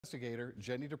Investigator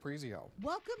Jenny DiPrizio.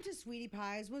 Welcome to Sweetie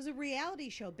Pies was a reality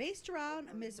show based around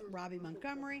Miss Robbie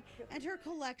Montgomery and her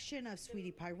collection of Sweetie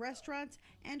Pie restaurants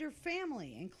and her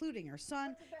family, including her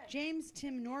son, James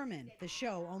Tim Norman. The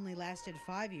show only lasted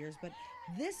 5 years, but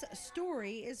this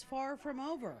story is far from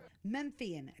over.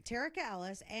 Memphian Terica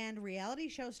Ellis and reality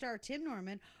show star Tim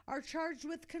Norman are charged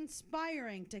with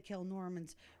conspiring to kill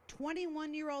Norman's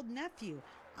 21-year-old nephew,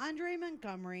 Andre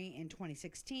Montgomery, in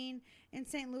 2016 in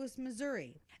St. Louis,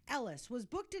 Missouri. Ellis was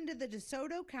booked into the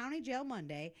DeSoto County Jail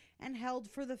Monday and held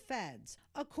for the feds.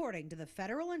 According to the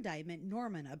federal indictment,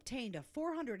 Norman obtained a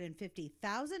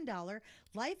 $450,000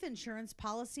 life insurance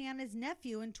policy on his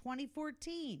nephew in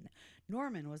 2014.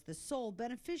 Norman was the sole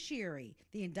beneficiary.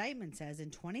 The indictment says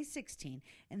in 2016,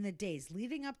 in the days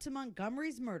leading up to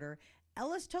Montgomery's murder,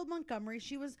 Ellis told Montgomery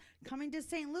she was coming to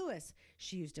St. Louis.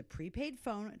 She used a prepaid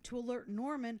phone to alert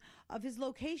Norman of his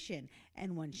location,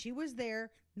 and when she was there,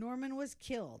 Norman was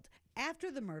killed. After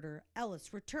the murder,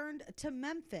 Ellis returned to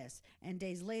Memphis and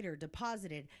days later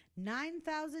deposited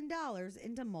 $9,000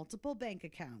 into multiple bank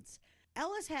accounts.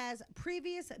 Ellis has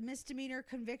previous misdemeanor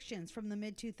convictions from the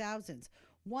mid-2000s,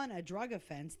 one a drug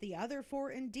offense, the other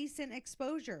for indecent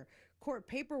exposure. Court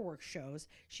paperwork shows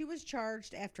she was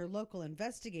charged after local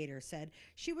investigators said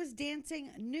she was dancing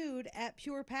nude at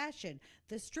Pure Passion,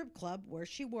 the strip club where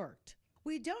she worked.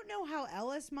 We don't know how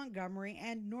Ellis, Montgomery,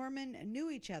 and Norman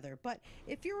knew each other, but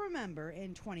if you remember,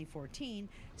 in 2014,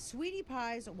 Sweetie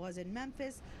Pies was in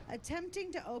Memphis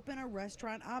attempting to open a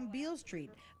restaurant on Beale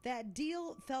Street. That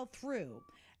deal fell through.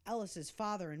 Ellis's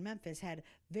father in Memphis had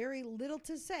very little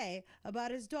to say about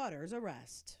his daughter's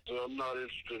arrest. So I'm not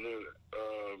interested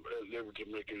at liberty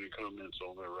to make any comments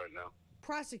on that right now.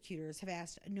 Prosecutors have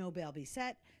asked no bail be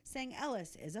set, saying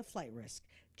Ellis is a flight risk.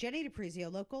 Jenny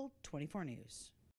DiPrizio, Local 24 News.